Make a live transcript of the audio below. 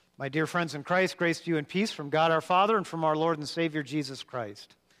My dear friends in Christ, grace to you and peace from God our Father and from our Lord and Savior Jesus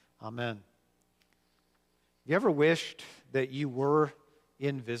Christ. Amen. You ever wished that you were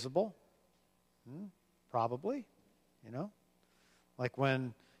invisible? Probably, Like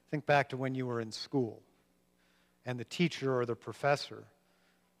think back to when you were in school and the teacher or the professor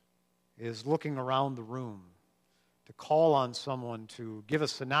is looking around the room to call on someone to give a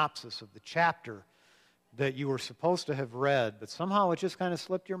synopsis of the chapter that you were supposed to have read, but somehow it just kind of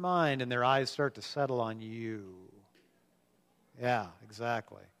slipped your mind and their eyes start to settle on you. Yeah,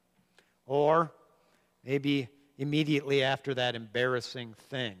 exactly. Or maybe immediately after that embarrassing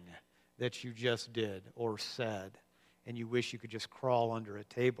thing that you just did or said, and you wish you could just crawl under a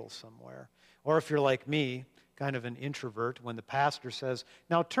table somewhere. Or if you're like me, kind of an introvert, when the pastor says,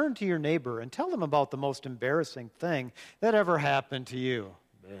 now turn to your neighbor and tell them about the most embarrassing thing that ever happened to you.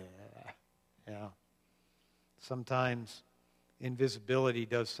 Yeah. Sometimes invisibility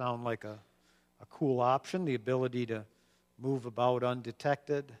does sound like a cool option, the ability to move about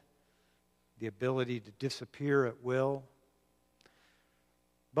undetected, the ability to disappear at will.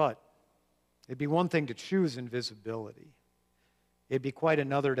 But it'd be one thing to choose invisibility. It'd be quite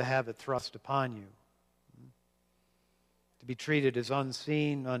another to have it thrust upon you. To be treated as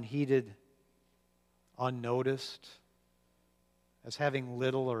unseen, unheeded, unnoticed, as having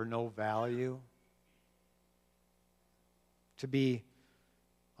little or no value. To be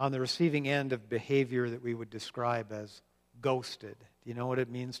on the receiving end of behavior that we would describe as ghosted. Do you know what it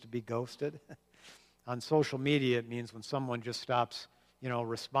means to be ghosted? On social media, it means when someone just stops,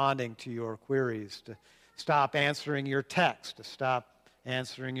 responding to your queries, to stop answering your text, to stop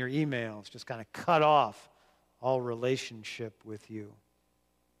answering your emails, just kind of cut off all relationship with you.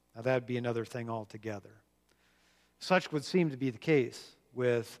 Now, that would be another thing altogether. Such would seem to be the case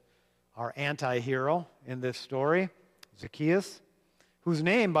with our anti-hero in this story, Zacchaeus, whose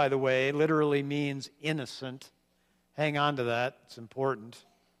name, by the way, literally means innocent. Hang on to that. It's important.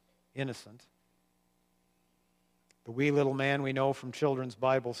 Innocent. The wee little man we know from children's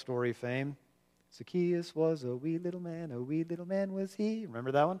Bible story fame. Zacchaeus was a wee little man was he.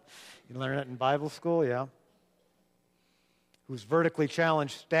 Remember that one? You learn it in Bible school, yeah. Whose vertically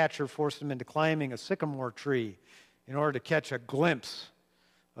challenged stature forced him into climbing a sycamore tree in order to catch a glimpse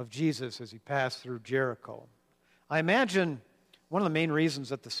of Jesus as he passed through Jericho. I imagine one of the main reasons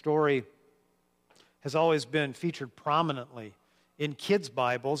that the story has always been featured prominently in kids'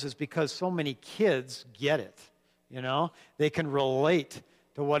 Bibles is because so many kids get it, They can relate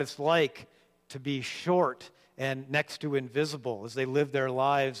to what it's like to be short and next to invisible as they live their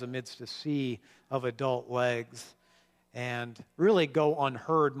lives amidst a sea of adult legs and really go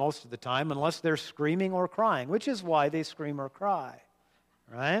unheard most of the time unless they're screaming or crying, which is why they scream or cry,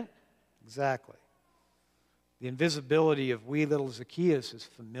 right? Exactly. The invisibility of wee little Zacchaeus is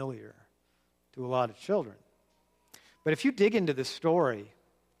familiar to a lot of children. But if you dig into this story,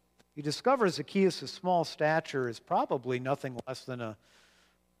 you discover Zacchaeus' small stature is probably nothing less than a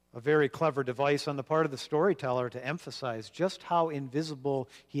very clever device on the part of the storyteller to emphasize just how invisible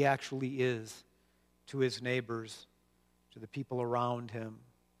he actually is to his neighbors, to the people around him.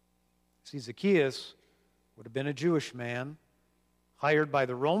 See, Zacchaeus would have been a Jewish man, hired by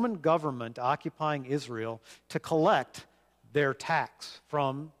the Roman government occupying Israel to collect their tax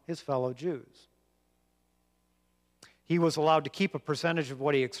from his fellow Jews. He was allowed to keep a percentage of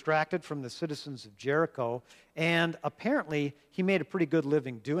what he extracted from the citizens of Jericho, and apparently he made a pretty good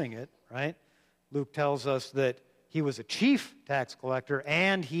living doing it, right? Luke tells us that he was a chief tax collector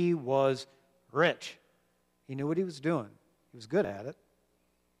and he was rich. He knew what he was doing. He was good at it.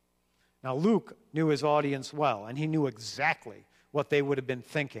 Now, Luke knew his audience well, and he knew exactly what they would have been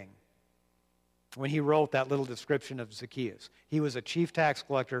thinking when he wrote that little description of Zacchaeus. He was a chief tax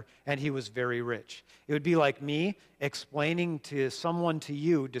collector, and he was very rich. It would be like me explaining to someone to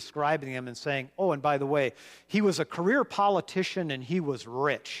you, describing him and saying, oh, and by the way, he was a career politician and he was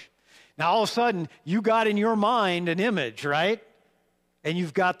rich. Now, all of a sudden, you got in your mind an image, right? And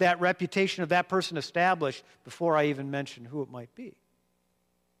you've got that reputation of that person established before I even mention who it might be.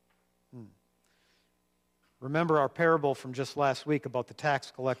 Remember our parable from just last week about the tax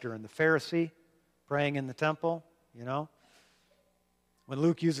collector and the Pharisee praying in the temple, When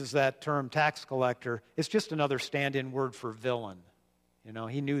Luke uses that term tax collector, it's just another stand-in word for villain.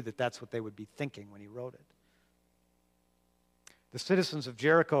 He knew that that's what they would be thinking when he wrote it. The citizens of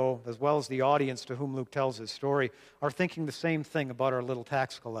Jericho, as well as the audience to whom Luke tells his story, are thinking the same thing about our little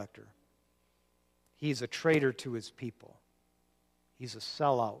tax collector. He's a traitor to his people. He's a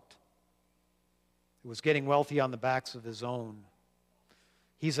sellout who was getting wealthy on the backs of his own.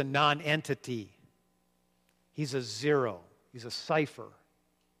 He's a non-entity. He's a zero. He's a cipher.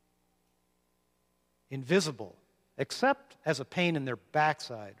 invisible, except as a pain in their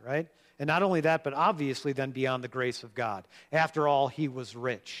backside, right? And not only that, but obviously then beyond the grace of God. After all, he was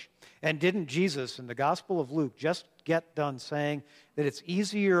rich. And didn't Jesus in the Gospel of Luke just get done saying that it's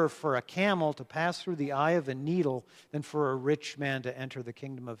easier for a camel to pass through the eye of a needle than for a rich man to enter the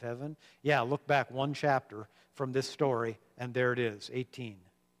kingdom of heaven? Yeah, look back one chapter from this story, and there it is, 18,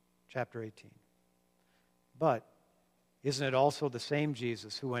 chapter 18. But isn't it also the same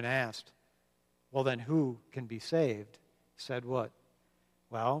Jesus who, when asked, well, then who can be saved, said what?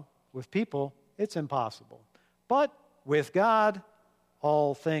 Well, with people, it's impossible. But with God,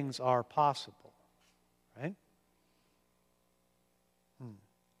 all things are possible. Right?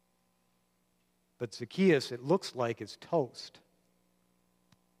 But Zacchaeus, it looks like, is toast.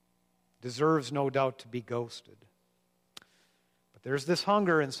 Deserves, no doubt, to be ghosted. But there's this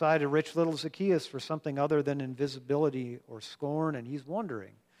hunger inside a rich little Zacchaeus for something other than invisibility or scorn, and he's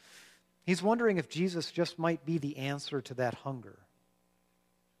wondering. He's wondering if Jesus just might be the answer to that hunger.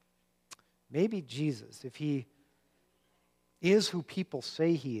 Maybe Jesus, if he is who people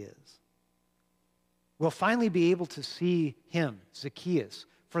say he is, will finally be able to see him, Zacchaeus,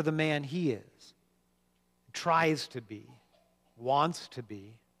 for the man he is, tries to be, wants to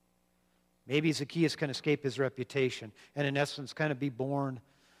be. Maybe Zacchaeus can escape his reputation and, in essence, kind of be born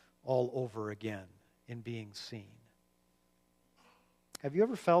all over again in being seen. Have you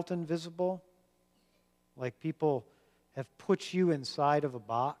ever felt invisible? Like people have put you inside of a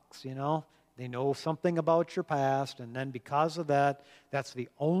box, you know? They know something about your past, and then because of that, that's the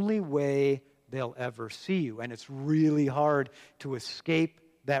only way they'll ever see you. And it's really hard to escape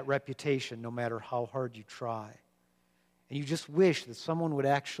that reputation no matter how hard you try. And you just wish that someone would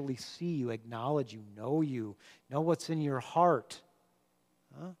actually see you, acknowledge you, know what's in your heart.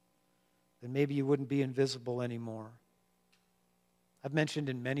 Then maybe you wouldn't be invisible anymore. I've mentioned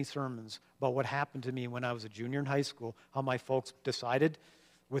in many sermons about what happened to me when I was a junior in high school, how my folks decided,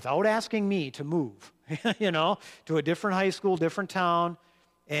 without asking me, to move, to a different high school, different town.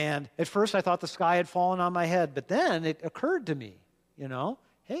 And at first I thought the sky had fallen on my head, but then it occurred to me,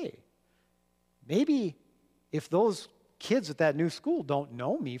 hey, maybe if those kids at that new school don't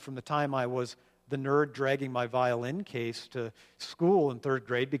know me from the time I was the nerd dragging my violin case to school in third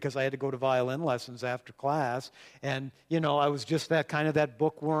grade because I had to go to violin lessons after class. And, I was just that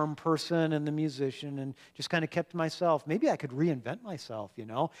bookworm person and the musician and just kind of kept to myself. Maybe I could reinvent myself,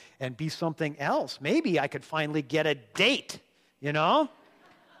 and be something else. Maybe I could finally get a date, because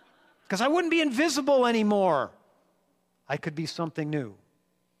I wouldn't be invisible anymore. I could be something new.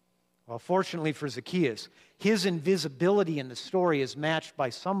 Well, fortunately for Zacchaeus, his invisibility in the story is matched by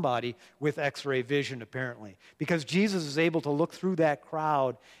somebody with X-ray vision, apparently, because Jesus is able to look through that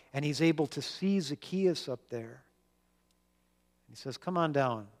crowd, and he's able to see Zacchaeus up there. He says, come on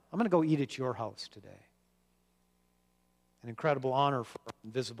down. I'm going to go eat at your house today. An incredible honor for an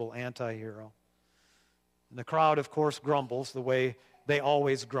invisible anti-hero. And the crowd, of course, grumbles the way they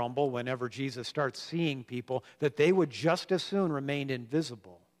always grumble whenever Jesus starts seeing people, that they would just as soon remain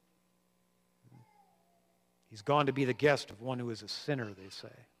invisible. He's gone to be the guest of one who is a sinner, they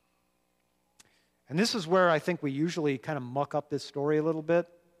say. And this is where I think we usually kind of muck up this story a little bit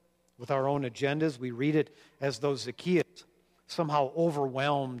with our own agendas. We read it as though Zacchaeus, somehow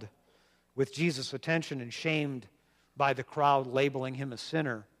overwhelmed with Jesus' attention and shamed by the crowd labeling him a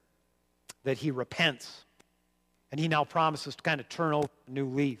sinner, that he repents. And he now promises to kind of turn over a new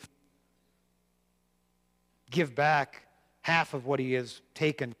leaf, give back half of what he has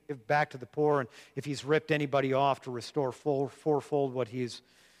taken, give back to the poor, and if he's ripped anybody off, to restore fourfold what he's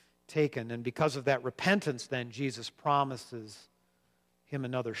taken. And because of that repentance, then, Jesus promises him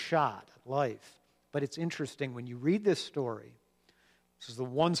another shot at life. But it's interesting, when you read this story, this is the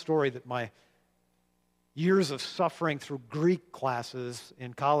one story that my years of suffering through Greek classes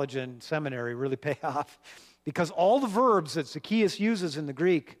in college and seminary really pay off, because all the verbs that Zacchaeus uses in the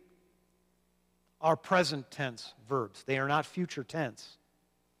Greek are present tense verbs. They are not future tense.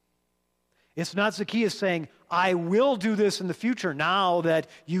 It's not Zacchaeus saying, I will do this in the future now that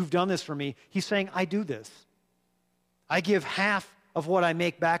you've done this for me. He's saying, I do this. I give half of what I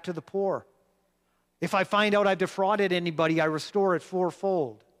make back to the poor. If I find out I've defrauded anybody, I restore it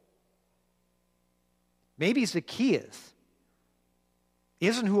fourfold. Maybe Zacchaeus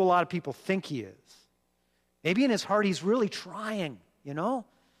isn't who a lot of people think he is. Maybe in his heart he's really trying,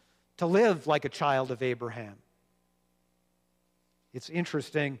 to live like a child of Abraham. It's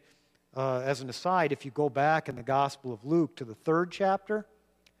interesting, as an aside, if you go back in the Gospel of Luke to the 3rd chapter,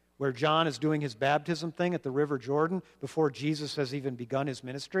 where John is doing his baptism thing at the River Jordan before Jesus has even begun his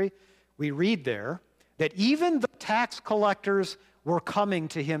ministry, we read there that even the tax collectors were coming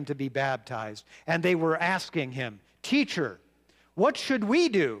to him to be baptized. And they were asking him, "Teacher, what should we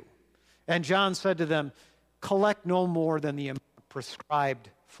do?" And John said to them, "Collect no more than the amount prescribed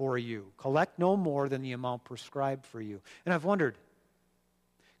for you." Collect no more than the amount prescribed for you. And I've wondered,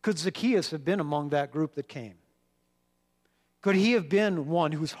 could Zacchaeus have been among that group that came? Could he have been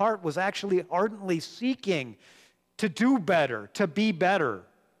one whose heart was actually ardently seeking to do better, to be better?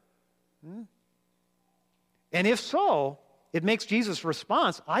 And if so, it makes Jesus'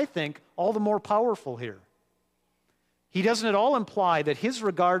 response, I think, all the more powerful here. He doesn't at all imply that his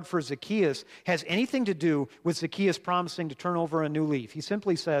regard for Zacchaeus has anything to do with Zacchaeus promising to turn over a new leaf. He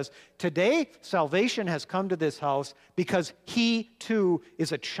simply says, today salvation has come to this house because he too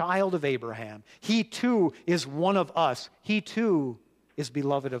is a child of Abraham. He too is one of us. He too is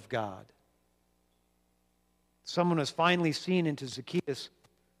beloved of God. Someone has finally seen into Zacchaeus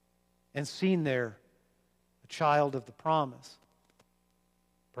and seen there a child of the promise.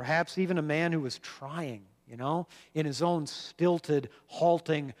 Perhaps even a man who was trying, in his own stilted,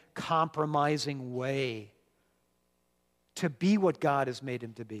 halting, compromising way to be what God has made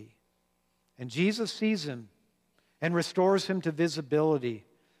him to be. And Jesus sees him and restores him to visibility,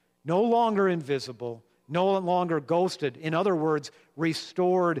 no longer invisible, no longer ghosted. In other words,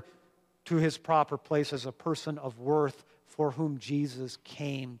 restored to his proper place as a person of worth for whom Jesus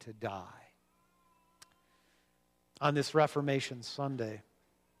came to die. On this Reformation Sunday,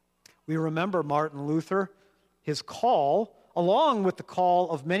 we remember Martin Luther, his call, along with the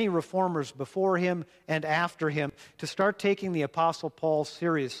call of many reformers before him and after him, to start taking the Apostle Paul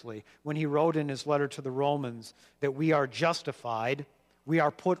seriously when he wrote in his letter to the Romans that we are justified, we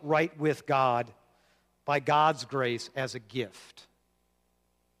are put right with God by God's grace as a gift.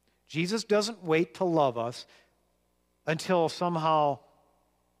 Jesus doesn't wait to love us until somehow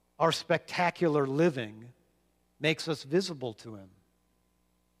our spectacular living makes us visible to him.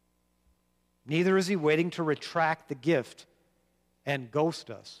 Neither is he waiting to retract the gift and ghost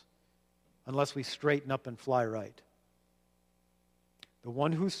us unless we straighten up and fly right. The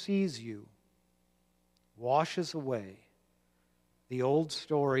one who sees you washes away the old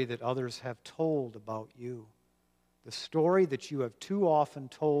story that others have told about you, the story that you have too often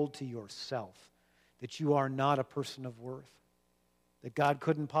told to yourself, that you are not a person of worth, that God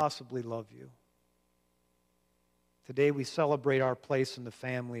couldn't possibly love you. Today we celebrate our place in the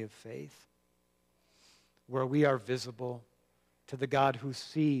family of faith, where we are visible to the God who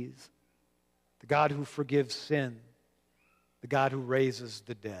sees, the God who forgives sin, the God who raises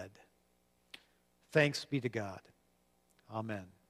the dead. Thanks be to God. Amen.